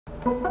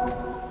Hey,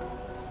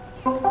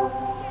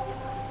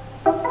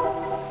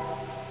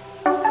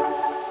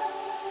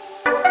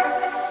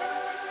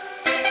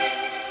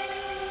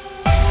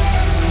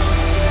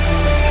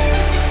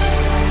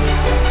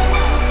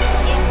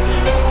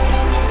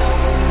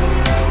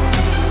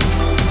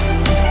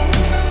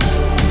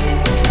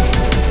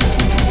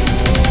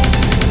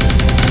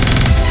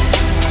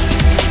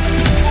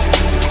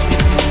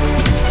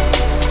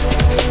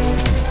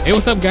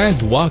 what's up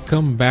guys,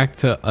 welcome back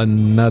to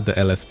another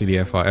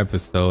Lspdfr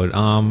episode.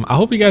 I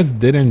hope you guys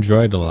did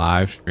enjoy the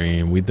live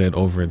stream. We did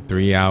over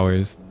 3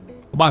 hours,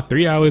 about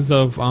 3 hours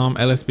of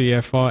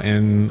Lspdfr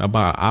and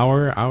about an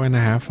hour and a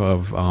half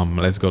of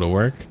let's go to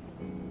work.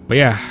 But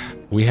yeah,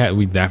 we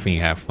definitely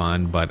had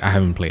fun, but I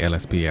haven't played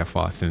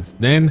Lspdfr since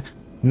then.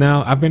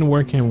 Now I've been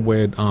working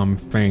with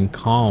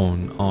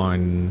Vulcan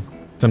on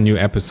some new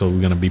episode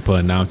we're gonna be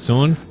putting out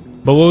soon.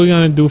 But what we're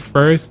gonna do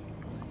first,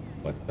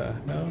 what the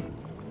hell?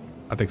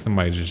 I think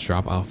somebody just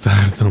dropped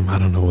outside. I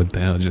don't know what the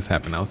hell just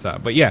happened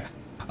outside. But yeah,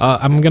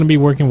 I'm going to be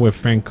working with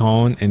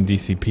Vulcan and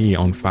DCP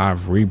on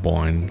 5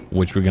 Reborn,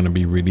 which we're going to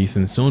be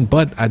releasing soon.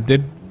 But I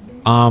did,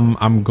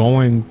 I'm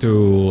going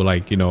through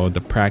like, you know,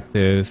 the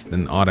practice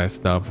and all that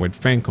stuff with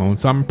Vulcan.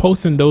 So I'm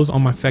posting those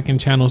on my second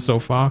channel so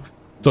far.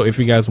 So if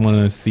you guys want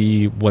to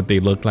see what they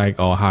look like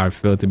or how I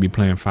feel to be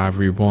playing 5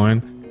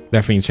 Reborn,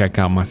 definitely check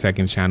out my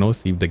second channel,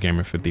 Steve the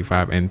Gamer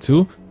 55 and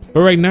 2.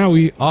 But right now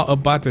we are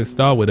about to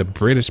start with a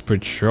British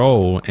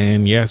Patrol,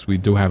 and yes, we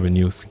do have a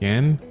new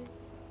skin.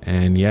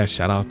 And yeah,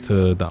 shout out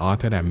to the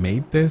author that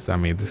made this. I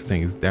mean, this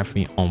thing is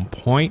definitely on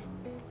point.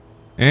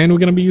 And we're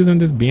gonna be using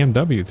this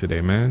BMW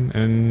today, man.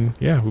 And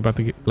yeah, we're about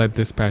to let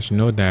dispatch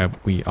know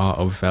that we are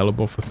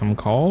available for some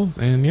calls.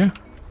 And yeah,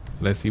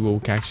 let's see what we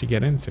can actually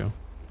get into.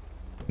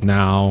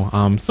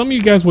 Now, some of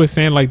you guys were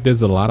saying like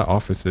there's a lot of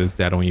officers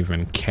that don't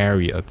even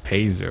carry a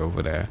taser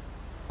over there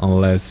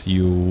unless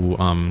you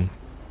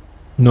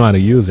know how to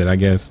use it. I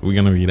guess we're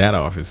gonna be that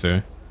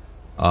officer.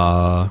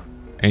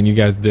 And you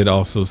guys did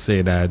also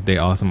say that there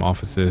are some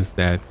officers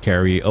that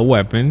carry a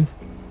weapon,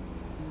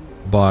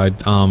 but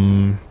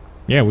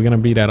yeah, we're gonna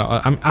be that.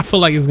 I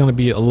feel like it's gonna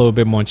be a little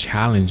bit more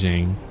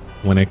challenging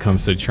when it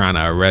comes to trying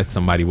to arrest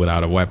somebody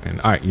without a weapon.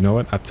 All right, you know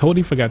what, I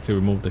totally forgot to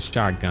remove the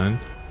shotgun,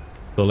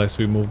 so let's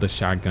remove the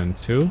shotgun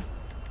too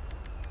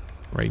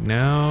right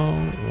now.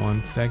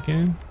 1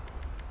 second.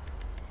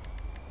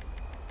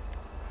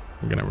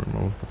 We're gonna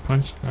remove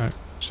the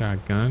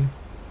shotgun.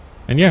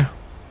 And yeah,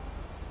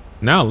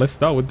 now let's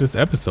start with this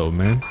episode,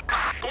 man.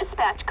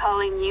 Dispatch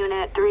calling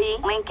unit 3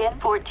 Lincoln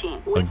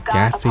 14. A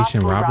gas station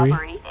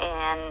robbery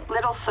and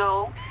Little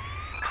Soul.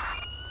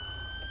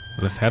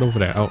 Let's head over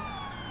there. Oh,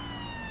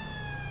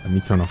 let me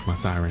turn off my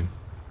siren.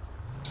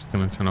 Just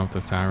gonna turn off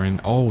the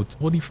siren. Oh,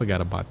 totally forgot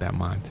about that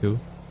mine too.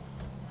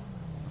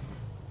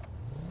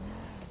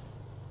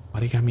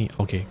 Why they got me?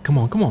 Okay, come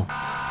on, come on.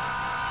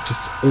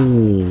 Just,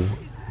 oh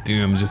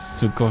damn, just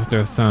took off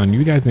their sun.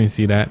 You guys didn't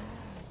see that.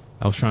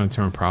 I was trying to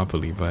turn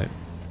properly, but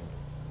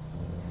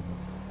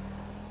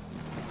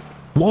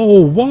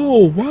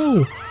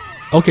whoa.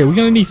 Okay, we're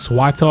gonna need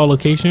SWAT to our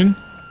location.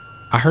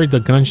 I heard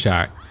the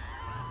gunshot.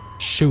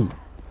 Shoot.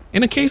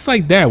 In a case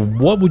like that,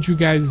 what would you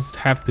guys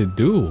have to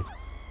do?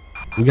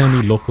 We're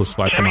gonna need local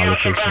SWAT in our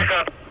location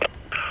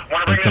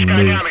and some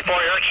news.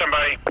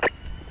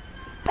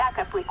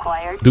 Backup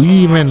required. Do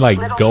you even like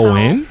go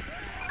in?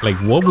 Like,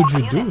 what would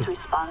you do?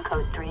 Respond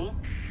code 3.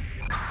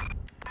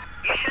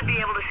 You should be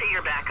able to see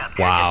your backup.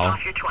 Wow.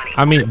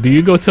 I mean, do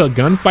you go to a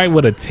gunfight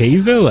with a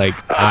taser? Like,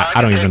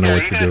 I don't even know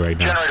what to do right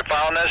now.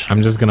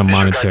 I'm just gonna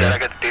monitor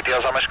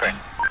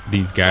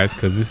these guys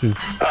because this is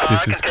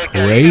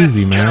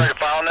crazy, man.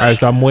 All right,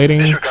 so I'm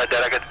waiting.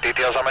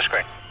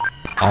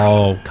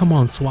 Oh, come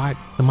on, SWAT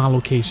to my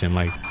location,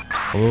 like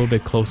a little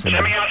bit closer.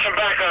 Send me out some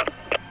backup.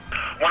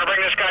 Want to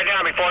bring this guy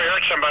down before he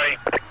hurts somebody.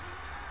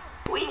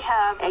 We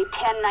have a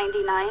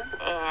 1099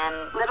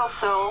 and Little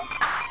Soul.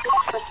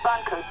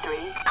 Respond code 3.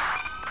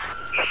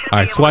 All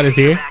right, SWAT is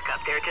here.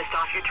 They're just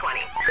off your 20.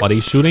 Are they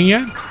shooting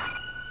yet?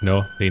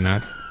 No, they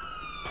not.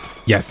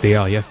 Yes, they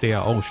are. Yes, they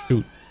are. Oh,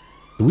 shoot.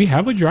 Do we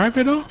have a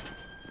driver, though?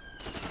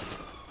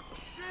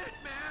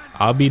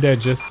 I'll be there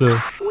just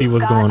to see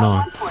what's going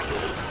on.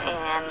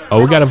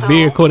 Oh, we got a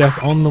vehicle that's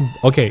on the...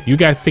 Okay, you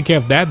guys take care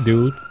of that,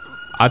 dude.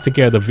 I'll take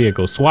care of the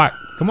vehicle. SWAT,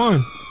 come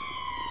on.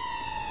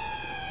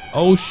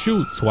 Oh,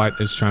 shoot. SWAT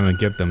is trying to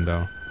get them,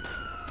 though.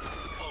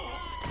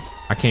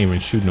 I can't even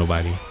shoot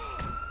nobody.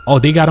 Oh,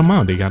 they got him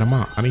out. They got him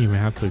out. I didn't even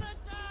have to.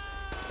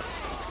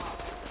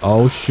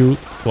 Oh, shoot.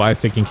 SWAT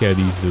is taking care of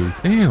these dudes.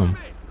 Damn.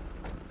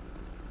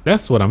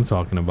 That's what I'm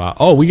talking about.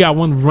 Oh, we got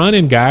one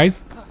running,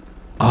 guys.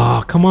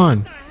 Oh, come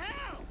on.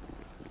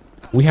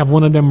 We have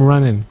one of them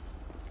running.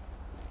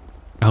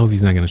 I hope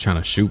he's not going to try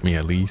to shoot me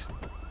at least.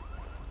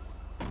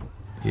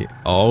 Yeah.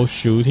 Oh,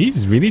 shoot.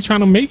 He's really trying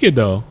to make it,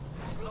 though.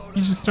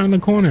 He just turned the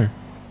corner.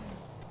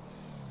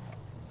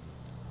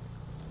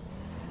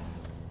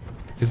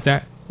 Is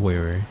that...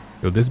 Wait.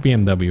 Yo, this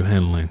BMW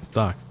handling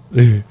sucks.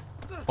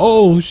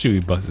 Oh, shoot. He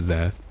bust his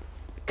ass.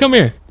 Come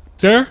here,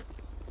 sir.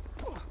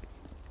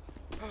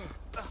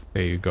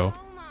 There you go.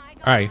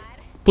 All right.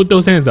 Put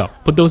those hands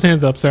up. Put those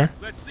hands up, sir.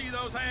 Let's see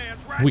those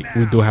hands right We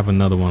now. do have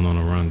another one on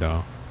the run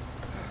though.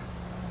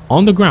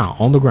 On the ground.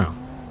 On the ground.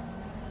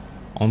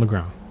 On the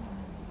ground.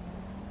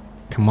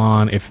 Come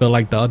on. It felt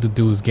like the other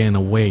dude was getting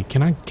away.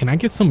 Can I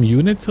get some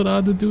units to the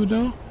other dude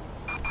though?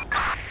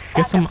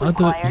 Get some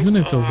other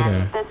units over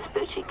there. The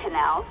Spoochie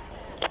Canal.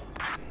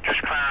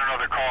 Just planning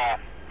another call.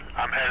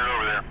 I'm headed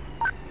over there.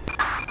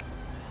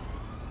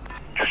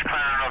 Just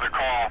planning another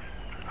call.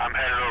 I'm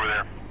headed over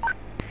there.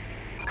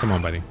 Come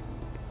on, buddy.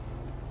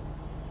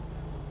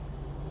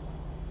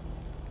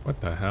 What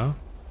the hell?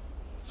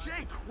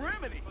 Jay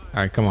Criminy.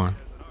 All right, come on.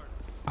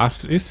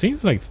 It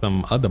seems like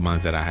some other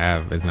ones that I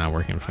have is not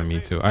working for me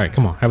too. All right,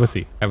 come on. Have a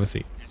seat. Have a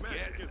seat.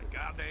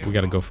 We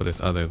got to go for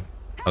this other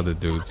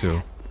dude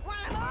too.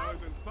 I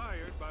was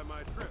inspired by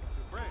my trip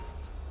to France.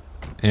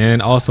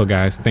 And also,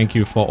 guys, thank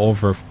you for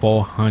over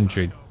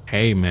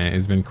 400K, man.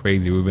 It's been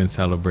crazy. We've been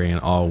celebrating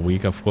all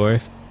week, of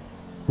course.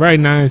 Right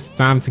now, it's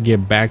time to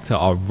get back to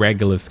our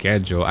regular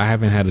schedule. I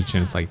haven't had a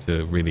chance like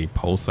to really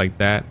post like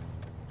that.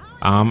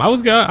 I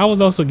was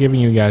also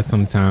giving you guys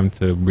some time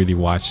to really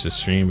watch the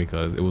stream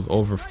because it was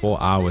over 4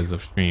 hours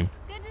of stream.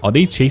 Are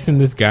they chasing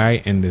this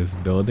guy in this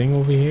building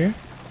over here?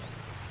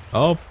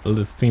 Oh,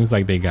 it seems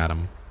like they got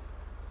him.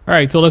 All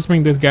right, so let's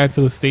bring this guy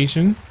to the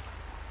station.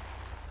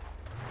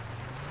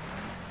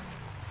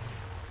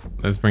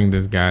 Let's bring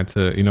this guy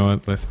to, you know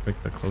what? Let's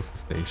pick the closest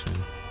station,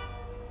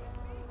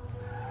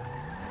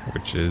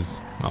 which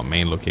is our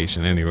main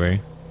location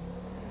anyway.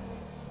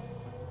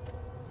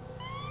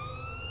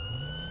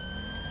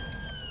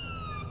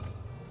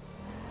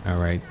 All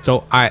right,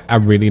 so I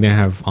really didn't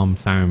have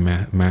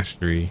Siren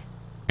Mastery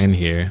in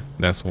here.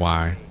 That's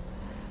why.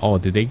 Oh,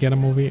 did they get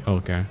him over here?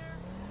 Okay.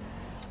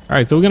 All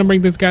right, so we're gonna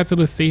bring this guy to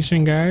the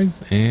station,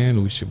 guys,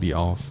 and we should be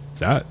all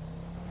set.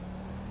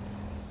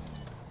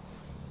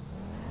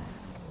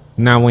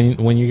 Now,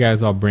 when you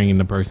guys are bringing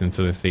the person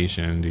to the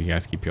station, do you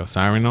guys keep your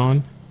siren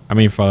on? I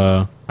mean,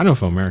 I know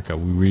for America,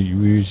 we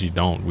usually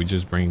don't. We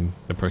just bring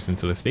the person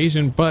to the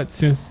station. But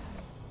since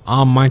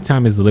my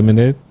time is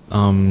limited,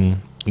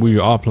 we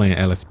are playing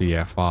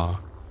Lspdfr,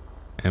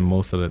 and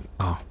most of the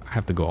I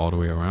have to go all the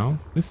way around.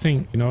 This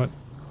thing, you know what?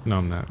 No,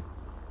 I'm not.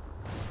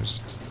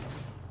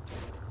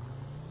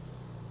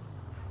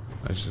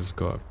 Let's just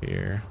go up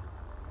here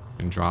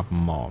and drop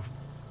them off.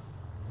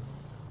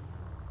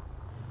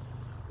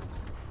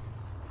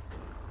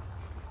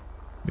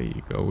 There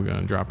you go. We're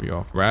gonna drop you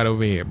off right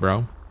over here,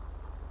 bro.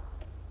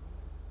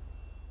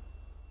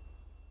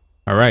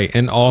 All right,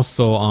 and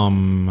also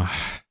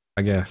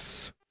I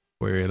guess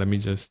wait, let me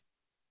just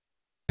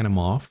get him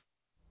off.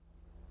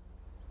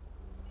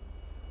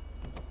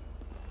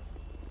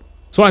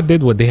 So I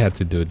did what they had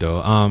to do though.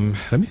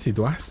 Let me see,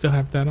 do I still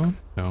have that on?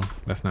 No,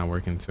 that's not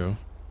working too.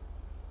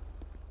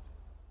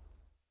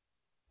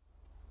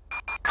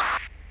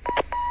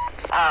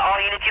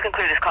 All units, you can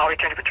clear this call.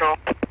 Return to patrol.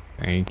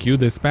 Thank you,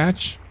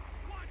 dispatch.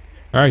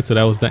 All right, so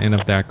that was the end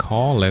of that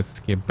call.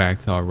 Let's get back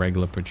to our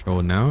regular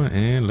patrol now,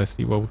 and let's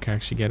see what we can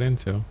actually get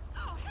into.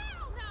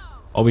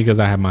 Oh, because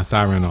I have my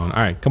siren on. All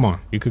right, come on,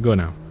 you could go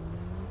now.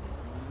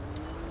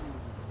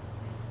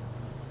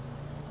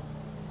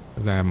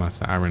 Because I have my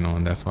siren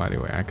on, that's why they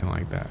were acting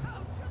like that.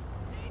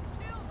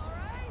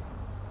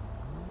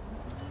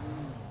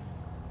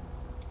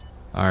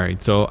 All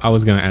right, so I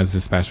was gonna ask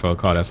dispatch for a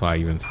call. That's why I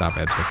even stopped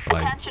at this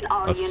like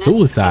a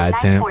suicide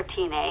attempt.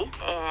 914A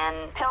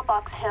and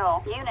Pillbox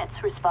Hill. Units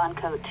respond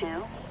code 2.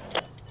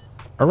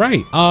 All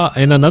right,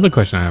 and another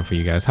question I have for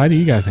you guys: how do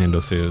you guys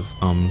handle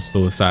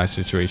suicide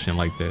situation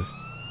like this?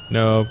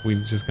 No,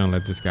 we're just gonna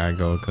let this guy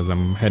go because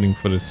I'm heading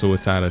for the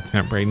suicide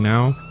attempt right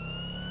now,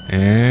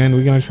 and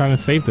we're gonna try to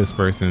save this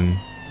person.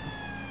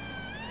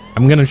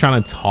 I'm gonna try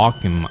to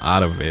talk him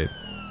out of it,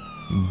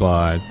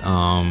 but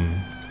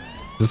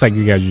just like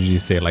you guys usually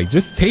say, like,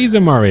 just tase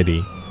him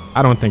already.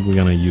 I don't think we're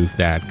gonna use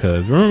that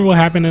because remember what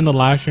happened in the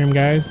live stream,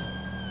 guys?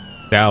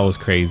 That was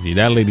crazy.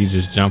 That lady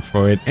just jumped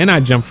for it, and I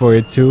jumped for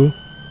it too,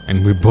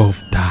 and we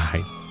both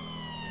died.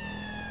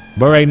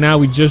 But right now,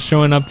 we just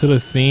showing up to the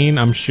scene.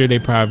 I'm sure they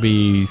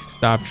probably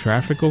stopped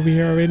traffic over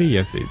here already.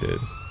 Yes, they did.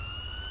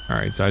 All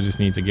right, so I just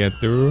need to get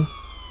through.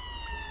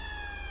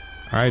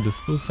 All right, the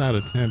suicide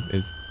attempt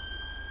is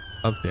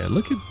up there.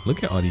 Look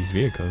at all these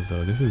vehicles,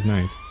 though. This is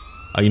nice.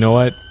 You know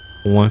what?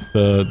 Once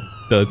the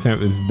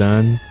attempt is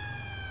done,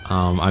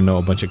 I know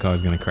a bunch of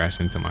cars gonna crash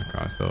into my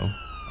car, so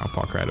I'll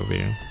park right over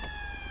here.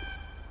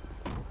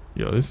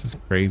 Yo, this is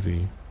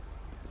crazy.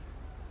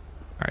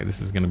 All right,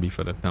 this is gonna be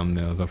for the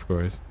thumbnails, of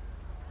course.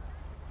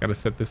 Gotta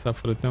set this up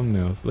for the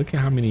thumbnails. Look at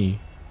how many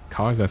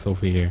cars that's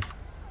over here.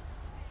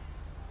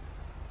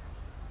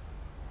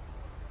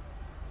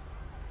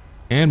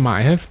 And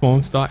my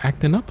headphones start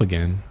acting up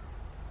again.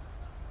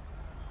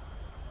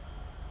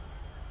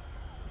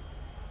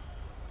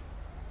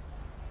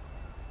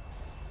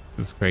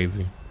 This is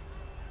crazy.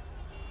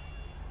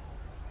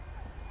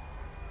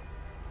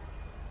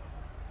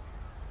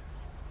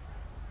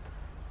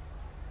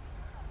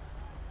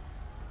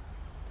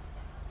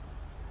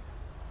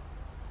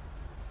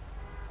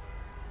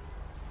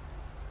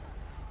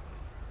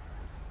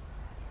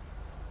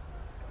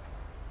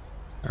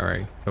 All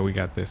right, so we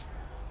got this.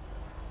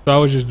 So I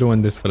was just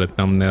doing this for the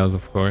thumbnails,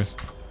 of course.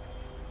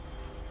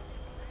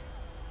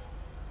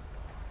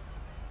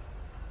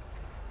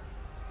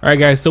 All right,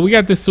 guys, so we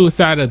got this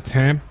suicide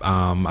attempt.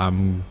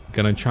 I'm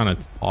gonna try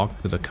to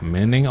talk to the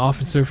commanding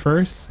officer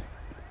first.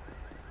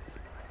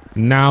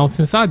 Now,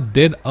 since I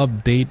did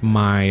update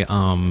my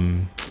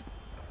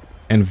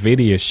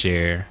NVIDIA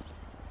share,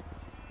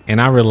 and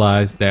I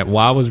realized that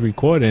while I was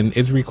recording,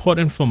 it's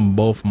recording from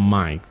both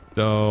mics.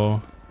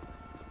 So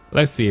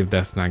let's see if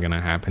that's not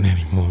gonna happen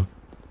anymore.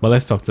 But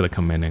let's talk to the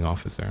commanding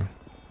officer.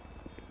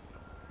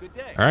 Good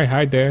day. All right,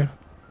 hi there.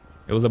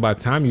 It was about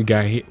time you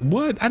got here.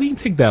 What? I didn't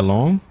take that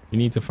long. You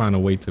need to find a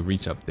way to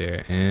reach up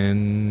there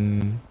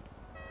and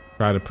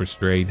try to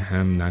persuade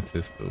him not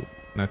to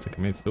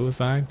commit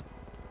suicide.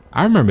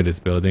 I remember this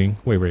building.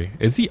 Wait.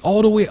 Is he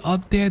all the way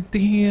up there?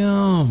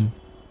 Damn.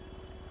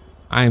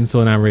 I am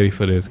so not ready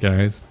for this,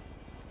 guys.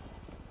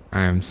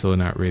 I am so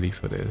not ready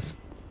for this.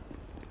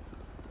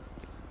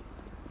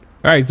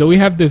 All right, so we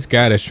have this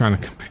guy that's trying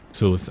to commit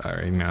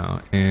suicide right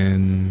now,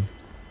 and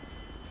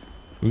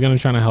we're gonna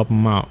try to help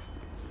him out.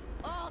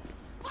 Oh,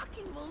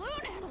 fucking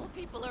balloon animal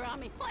people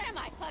around me. What am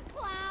I, a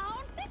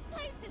clown? This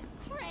place is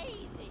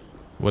crazy.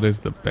 What is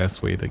the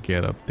best way to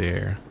get up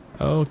there?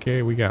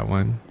 Okay, we got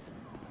one.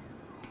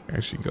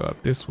 Actually go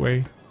up this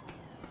way.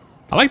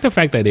 I like the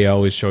fact that they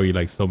always show you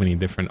like so many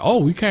different. Oh,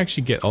 we can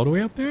actually get all the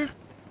way up there.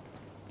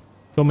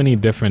 So many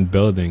different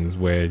buildings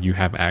where you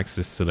have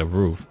access to the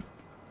roof.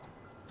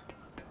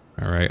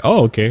 All right.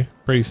 Oh, okay.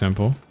 Pretty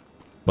simple.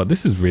 But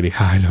this is really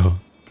high though.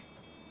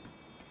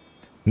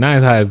 Not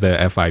as high as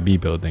the FIB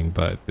building,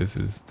 but this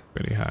is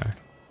pretty high.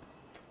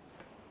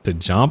 To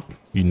jump,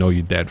 you know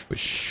you're dead for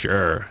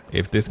sure.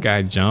 If this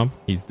guy jump,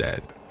 he's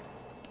dead.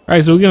 All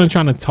right, so we're gonna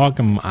try to talk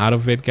him out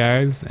of it,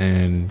 guys.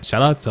 And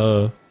shout out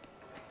to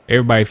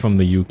everybody from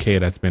the UK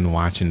that's been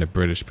watching the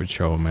British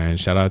Patrol, man.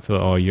 Shout out to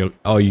all you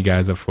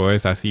guys, of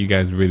course. I see you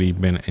guys really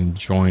been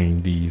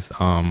enjoying these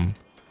I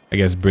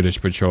guess British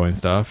Patrol and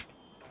stuff.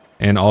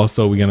 And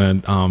also we're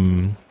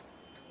gonna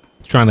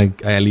trying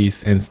to at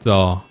least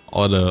install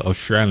all the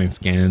Australian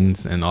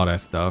skins and all that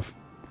stuff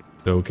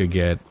so we could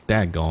get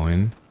that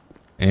going.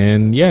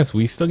 And yes,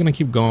 we still gonna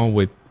keep going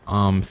with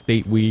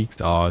state weeks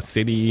or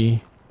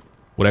city,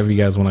 whatever you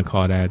guys want to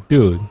call that.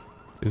 Dude,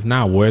 it's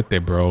not worth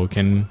it, bro. We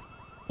can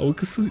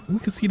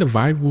see the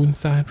vibe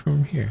inside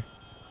from here.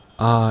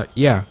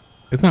 Yeah,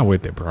 it's not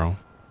worth it, bro.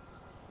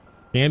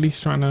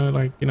 Andy's trying to,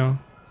 like, you know,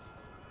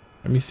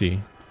 let me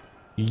see.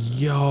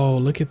 Yo,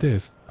 look at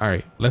this. All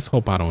right, let's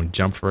hope I don't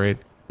jump for it.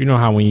 You know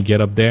how when you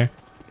get up there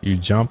you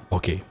jump?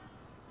 Okay.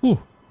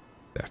 Whew,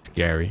 that's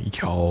scary.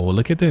 Yo,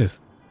 look at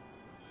this.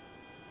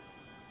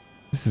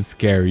 This is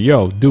scary.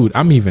 Yo, dude,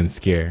 I'm even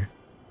scared,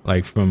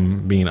 like,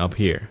 from being up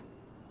here.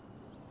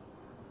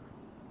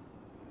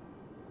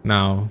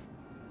 Now,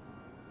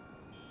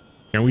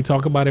 can we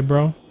talk about it,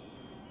 bro?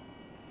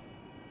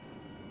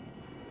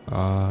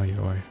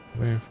 Your wife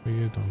waiting for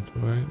you, don't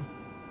do it.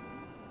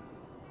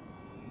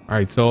 All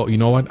right, so you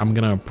know what? I'm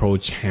gonna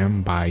approach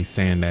him by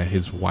saying that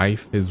his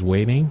wife is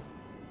waiting,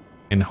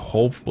 and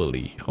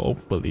hopefully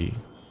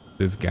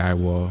this guy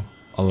will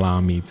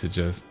allow me to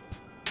just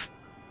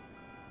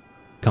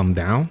come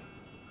down.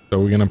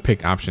 So we're gonna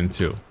pick option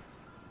 2.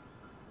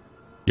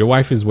 Your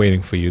wife is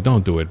waiting for you.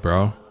 Don't do it,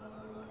 bro.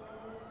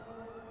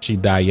 She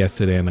died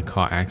yesterday in a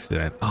car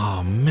accident.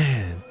 Oh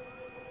man,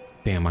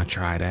 damn, I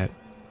tried that.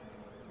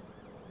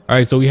 All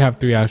right, so we have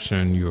 3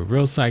 options. You're a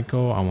real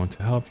psycho. I want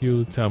to help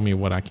you. Tell me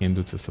what I can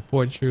do to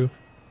support you.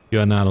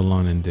 You're not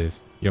alone in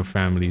this. Your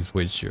family's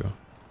with you.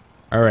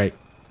 All right,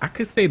 I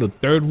could say the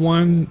 3rd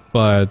one,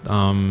 but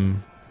let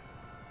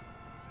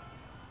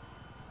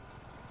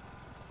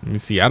me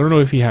see. I don't know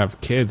if you have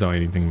kids or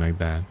anything like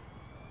that.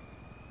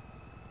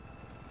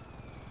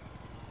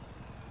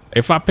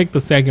 If I pick the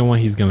 2nd one,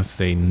 he's gonna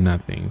say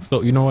nothing.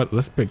 So you know what?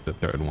 Let's pick the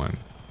 3rd one,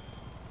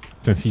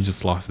 since he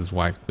just lost his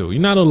wife too. You're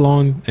not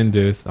alone in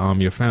this.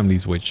 Your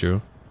family's with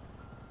you.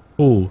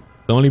 Ooh,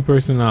 the only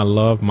person I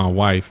love, my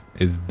wife,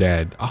 is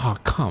dead. Oh,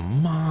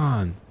 come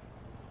on.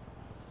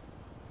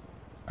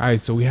 All right,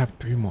 so we have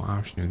 3 more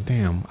options.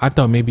 Damn, I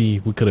thought maybe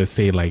we could have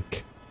said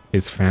like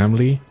his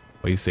family,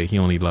 but you say he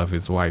only loved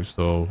his wife,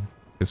 so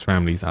his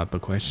family's out the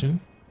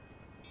question.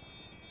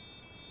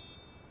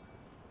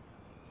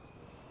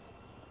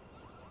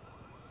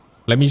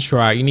 Let me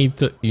try. You need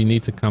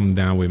to come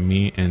down with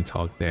me and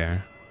talk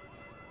there.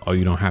 Oh,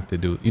 you don't have to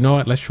do. You know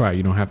what? Let's try.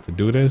 You don't have to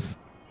do this.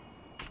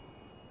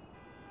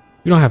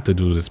 You don't have to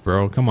do this,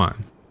 bro. Come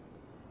on.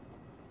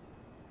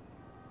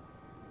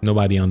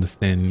 Nobody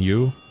understanding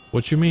you.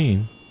 What you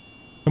mean?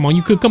 Come on,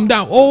 you could come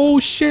down. Oh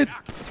shit!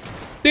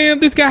 Damn,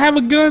 this guy have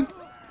a gun.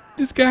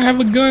 This guy have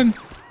a gun.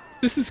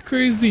 This is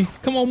crazy.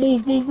 Come on,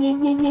 move.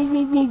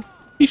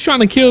 He's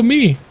trying to kill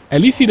me.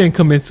 At least he didn't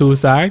commit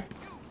suicide.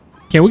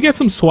 Can we get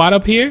some SWAT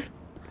up here?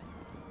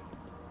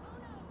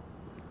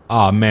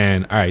 Oh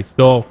man. All right,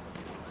 so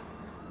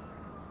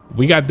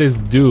we got this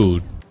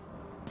dude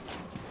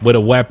with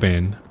a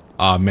weapon.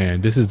 Oh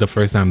man, this is the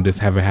first time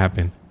this ever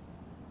happened.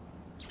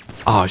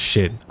 Oh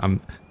shit,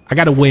 I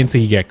gotta wait until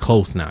he get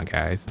close now,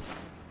 guys.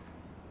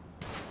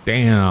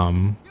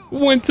 Damn.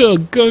 Went to a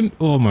gun.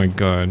 Oh my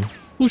god.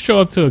 Who show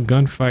up to a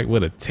gunfight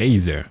with a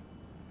taser?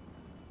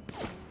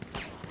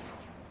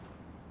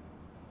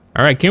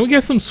 All right, can we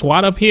get some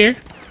SWAT up here?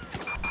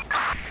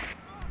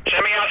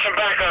 Send me out some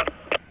backup.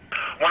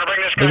 Wanna bring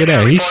this guy Look at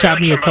down that. He before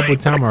shot me a somebody- couple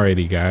times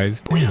already,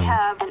 guys. We Damn.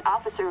 have an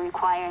officer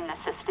requiring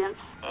assistance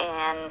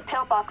in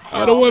Pillbox Hill.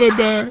 I don't want to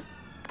die.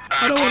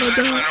 I don't want to close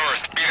to the die.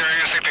 north. Be there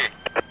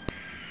ASAP.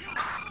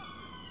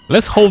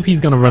 Let's hope he's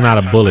gonna run out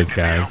of bullets,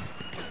 guys.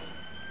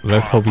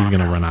 Let's hope he's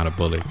gonna run out of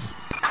bullets.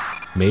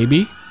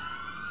 Maybe.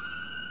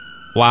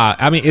 Wow.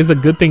 I mean, it's a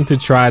good thing to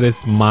try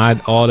this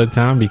mod all the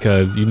time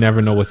because you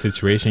never know what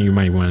situation you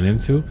might run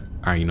into. All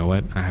right, you know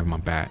what? I have my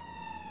bat.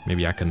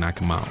 Maybe I can knock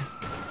him out.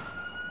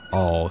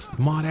 Oh,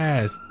 smart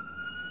ass.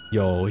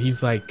 Yo,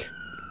 he's like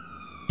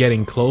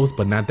getting close,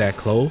 but not that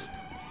close.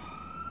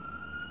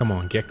 Come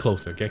on, get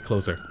closer, get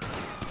closer.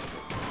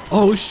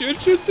 Oh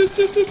shit, shit.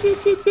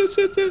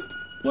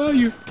 Where are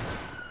you?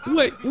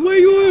 Wait, where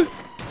you at?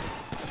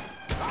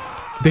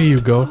 There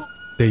you go.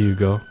 There you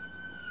go.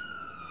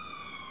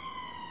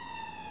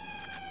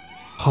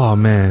 Oh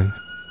man.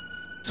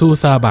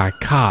 Suicide by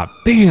cop.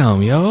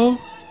 Damn, yo.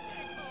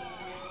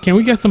 Can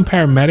we get some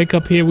paramedic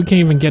up here? We can't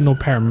even get no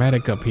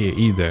paramedic up here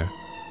either.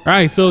 All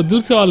right, so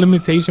due to our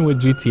limitation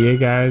with GTA,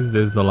 guys,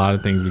 there's a lot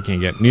of things we can't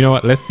get. You know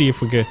what? Let's see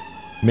if we could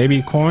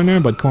maybe coroner,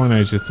 but coroner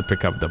is just to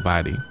pick up the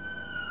body.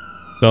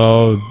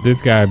 So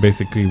this guy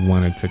basically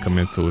wanted to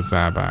commit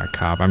suicide by a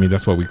cop. I mean,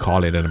 that's what we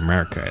call it in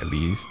America, at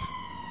least.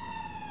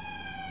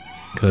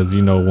 Because,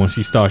 you know, once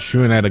you start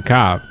shooting at a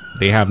cop,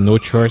 they have no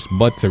choice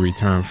but to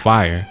return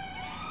fire.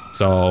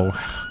 So,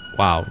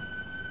 wow.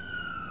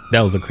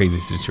 That was a crazy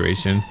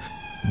situation.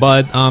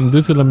 But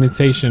due to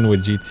limitation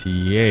with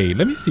GTA,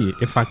 let me see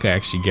if I could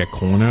actually get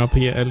corner up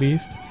here at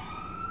least.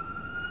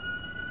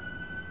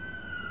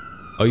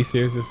 Are you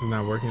serious? This is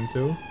not working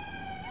too?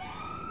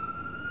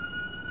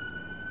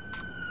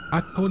 I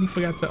totally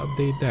forgot to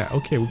update that.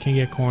 Okay, we can't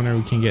get corner.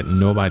 We can't get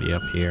nobody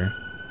up here.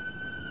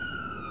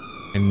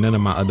 And none of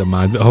my other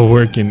mods are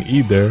working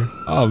either.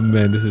 Oh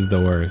man, this is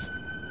the worst.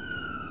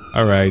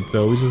 All right,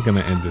 so we're just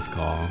gonna end this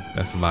call.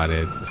 That's about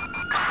it.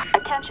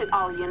 Attention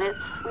all units.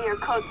 We are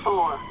code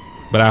 4.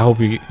 But I hope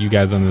you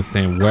guys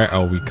understand where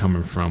are we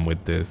coming from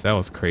with this. That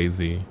was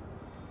crazy.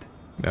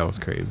 That was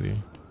crazy.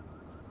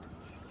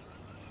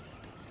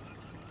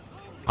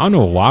 I don't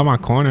know why my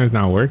corner is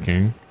not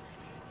working.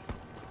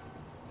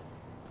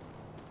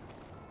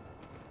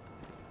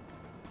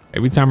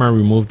 Every time I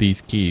remove these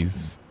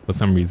keys, for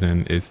some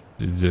reason, it's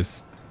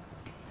just,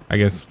 I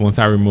guess once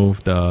I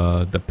remove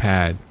the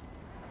pad.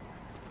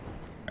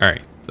 All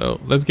right, so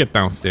let's get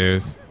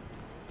downstairs.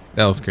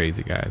 That was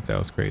crazy, guys. That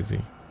was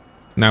crazy.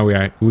 Now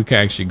we can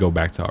actually go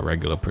back to our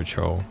regular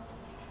patrol.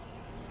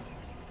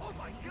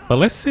 But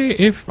let's say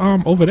if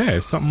over there,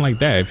 if something like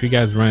that, if you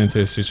guys run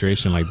into a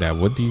situation like that,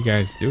 what do you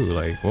guys do?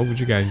 Like, what would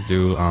you guys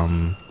do?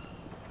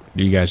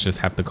 Do you guys just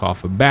have to call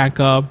for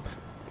backup,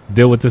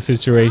 deal with the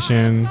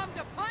situation?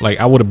 Like,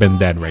 I would have been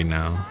dead right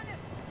now.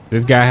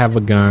 This guy have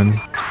a gun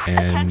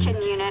and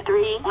Attention Unit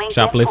 3. Lincoln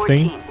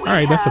shoplifting. 14. All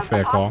right, that's a have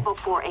fair call. possible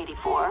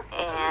 484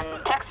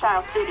 in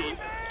Textile City.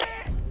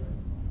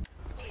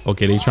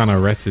 Okay, they trying to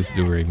arrest this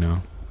dude right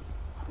now.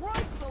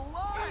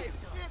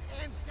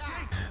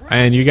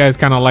 And you guys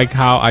kind of like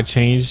how I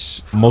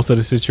changed most of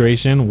the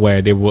situation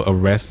where they will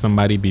arrest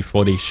somebody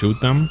before they shoot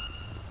them.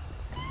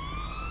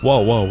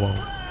 Whoa, whoa, whoa.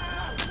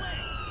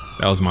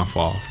 That was my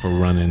fault for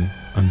running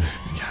under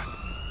this guy.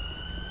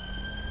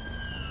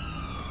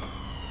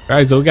 All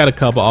right, so we got a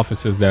couple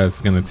officers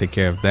that's gonna take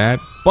care of that.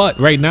 But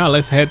right now,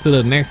 let's head to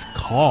the next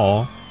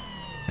call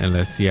and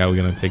let's see how we're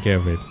gonna take care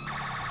of it.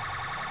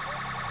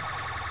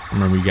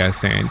 Remember you guys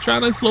saying, try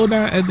to slow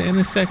down at the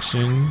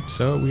intersection.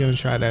 So we're gonna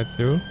try that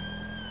too.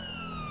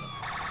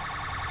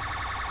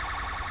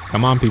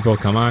 Come on, people,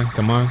 come on,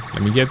 come on.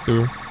 Let me get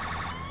through.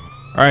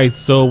 All right,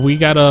 so we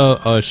got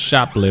a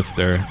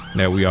shoplifter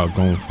that we are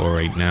going for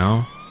right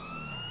now.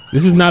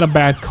 This is not a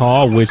bad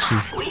call, which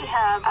is... We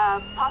have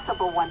a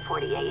possible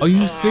 148. Are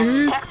you in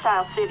serious?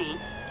 Textile City.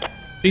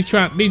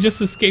 They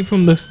just escaped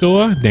from the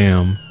store?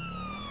 Damn.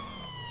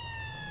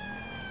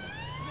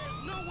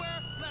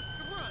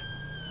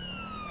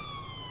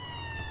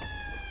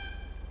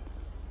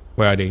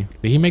 Where are they?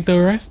 Did he make the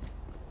arrest?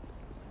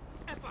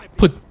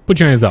 Put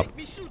your hands up.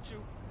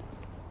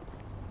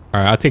 All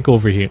right, I'll take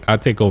over here. I'll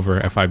take over,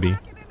 FIB.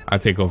 I'll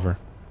take over.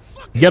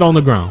 Get on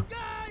the ground.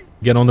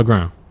 Get on the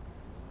ground.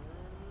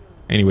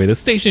 Anyway, the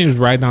station is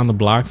right down the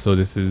block, so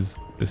this is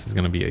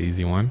gonna be an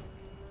easy one.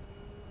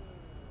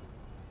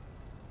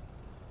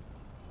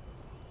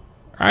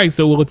 All right,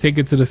 so we'll take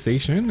it to the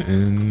station,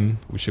 and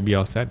we should be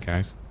all set,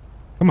 guys.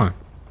 Come on.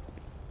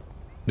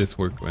 This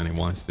worked when it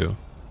wants to. All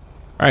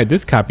right,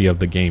 this copy of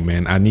the game,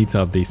 man. I need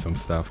to update some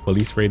stuff.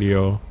 Police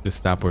radio just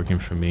stopped working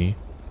for me.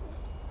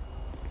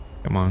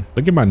 Come on,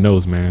 look at my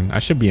nose, man. I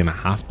should be in a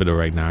hospital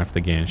right now after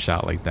getting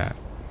shot like that.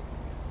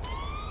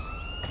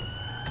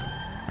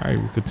 All right,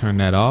 we could turn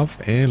that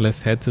off and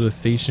let's head to the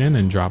station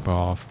and drop her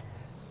off.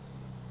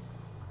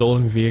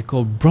 stolen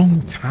vehicle.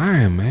 Wrong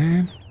time,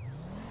 man.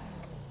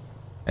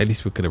 At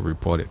least we could have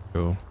reported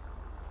too.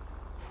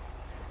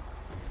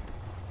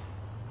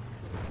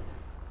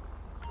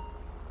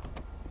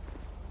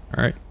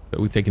 All right, so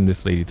we're taking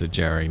this lady to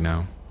jail right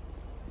now.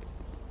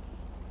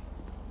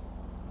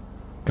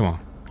 Come on,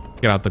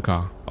 get out the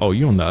car. Oh,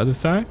 you on the other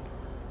side?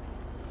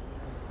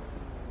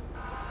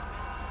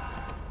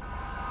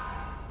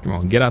 Come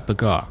on, get out the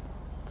car.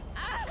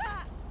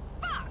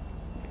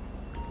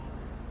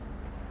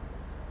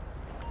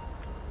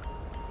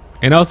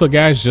 And also,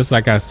 guys, just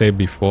like I said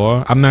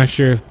before, I'm not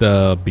sure if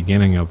the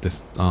beginning of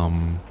this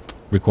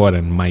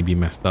recording might be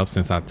messed up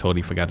since I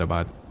totally forgot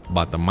about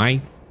the mic.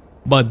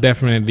 But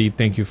definitely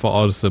thank you for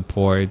all the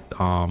support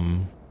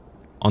on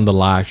the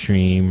live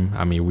stream.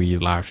 I mean, we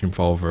live streamed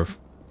for over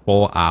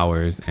 4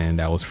 hours and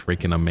that was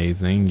freaking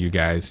amazing. You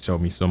guys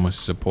showed me so much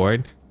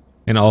support.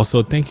 And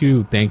also thank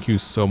you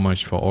so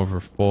much for over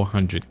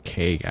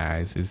 400k,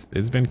 guys.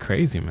 It's been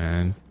crazy,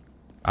 man.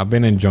 I've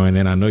been enjoying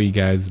it. I know you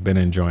guys been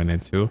enjoying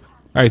it too.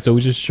 All right, so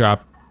we just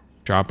drop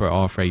her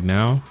off right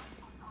now.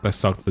 Let's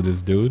talk to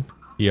this dude.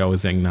 He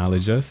always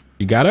acknowledge us.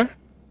 You got her,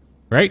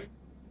 right?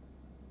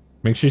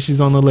 Make sure she's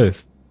on the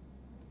list.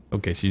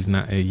 Okay, she's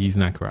not. He's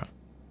not corrupt.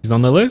 She's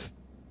on the list.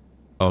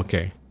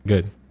 Okay,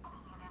 good.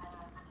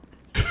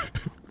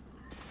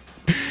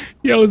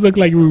 He always look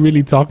like we're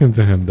really talking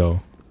to him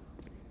though.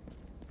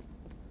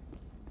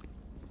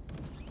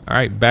 All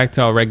right, back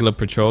to our regular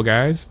patrol,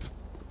 guys.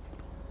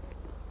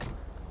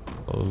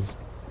 Close.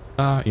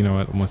 You know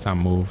what? Once I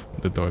move,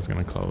 the door's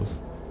gonna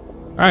close.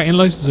 All right, and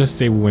let's just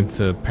say we went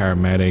to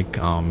paramedic,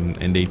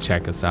 and they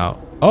check us out.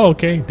 Oh,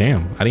 okay.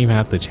 Damn, I didn't even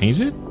have to change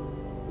it.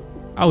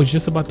 I was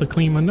just about to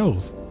clean my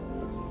nose.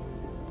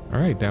 All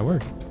right, that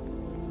worked.